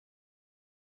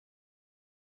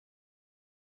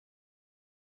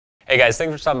Hey guys,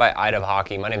 thanks for stopping by Idaho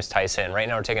Hockey. My name is Tyson. Right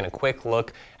now we're taking a quick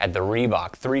look at the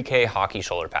Reebok 3K hockey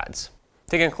shoulder pads.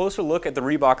 Taking a closer look at the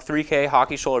Reebok 3K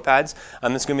hockey shoulder pads.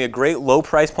 This is going to be a great low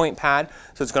price point pad,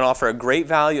 so it's going to offer a great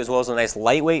value as well as a nice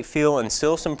lightweight feel and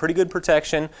still some pretty good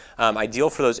protection. Ideal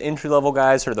for those entry-level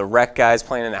guys or the rec guys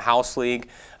playing in a house league.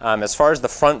 As far as the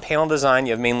front panel design,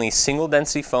 you have mainly single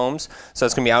density foams, so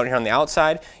it's going to be out here on the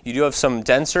outside. You do have some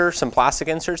denser, some plastic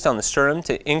inserts down the sternum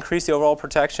to increase the overall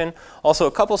protection. Also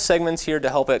a couple segments here to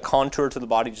help it contour to the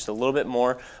body just a little bit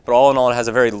more, but all in all it has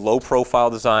a very low profile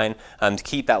design to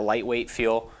keep that lightweight feel.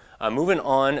 Moving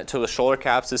on to the shoulder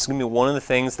caps, this is going to be one of the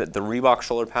things that the Reebok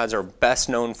shoulder pads are best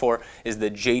known for is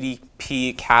the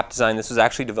JDP cap design. This was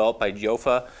actually developed by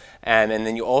Jofa. And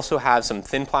then you also have some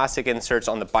thin plastic inserts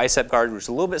on the bicep guard, which is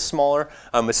a little bit smaller,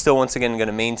 but still once again going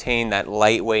to maintain that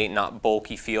lightweight, not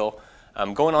bulky feel.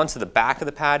 Going on to the back of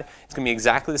the pad, it's going to be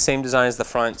exactly the same design as the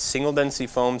front, single density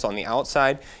foams on the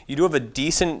outside. You do have a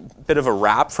decent bit of a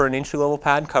wrap for an entry-level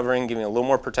pad, covering, giving a little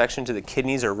more protection to the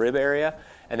kidneys or rib area.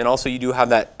 And then also you do have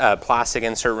that plastic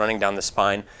insert running down the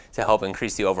spine to help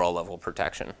increase the overall level of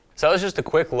protection. So that was just a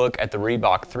quick look at the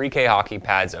Reebok 3K hockey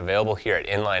pads available here at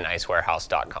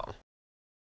InlineIceWarehouse.com.